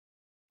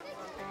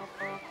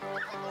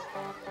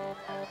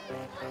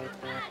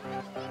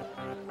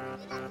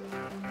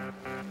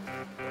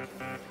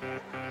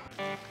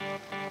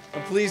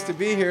I'm pleased to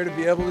be here to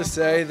be able to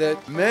say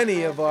that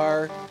many of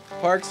our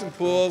parks and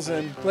pools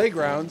and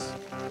playgrounds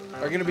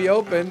are going to be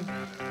open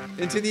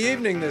into the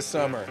evening this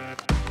summer,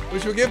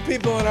 which will give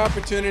people an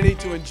opportunity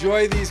to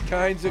enjoy these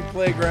kinds of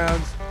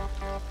playgrounds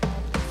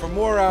for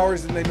more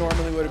hours than they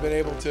normally would have been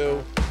able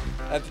to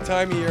at the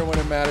time of year when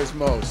it matters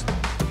most.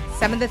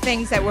 Some of the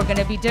things that we're going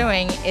to be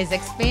doing is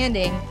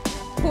expanding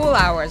pool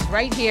hours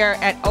right here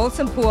at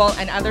Olson Pool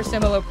and other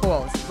similar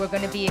pools. We're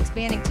going to be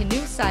expanding to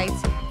new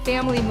sites,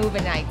 family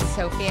movie nights,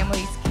 so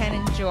families can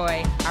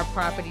enjoy our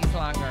properties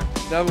longer.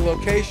 Now the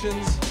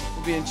locations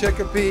will be in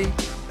Chicopee,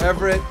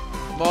 Everett,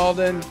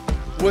 Malden,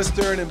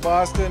 Worcester, and in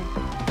Boston.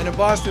 And in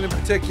Boston in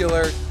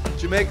particular,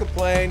 Jamaica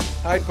Plain,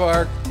 Hyde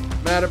Park,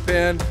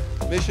 Mattapan,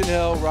 Mission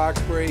Hill,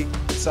 Roxbury,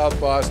 and South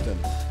Boston.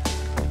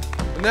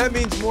 And that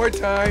means more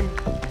time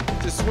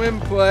to swim,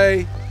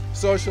 play,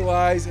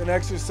 socialize, and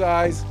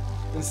exercise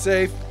in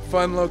safe,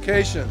 fun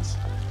locations.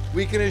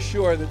 We can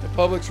assure that the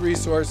public's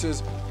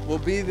resources will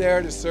be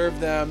there to serve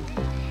them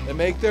and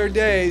make their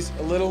days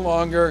a little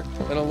longer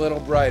and a little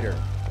brighter.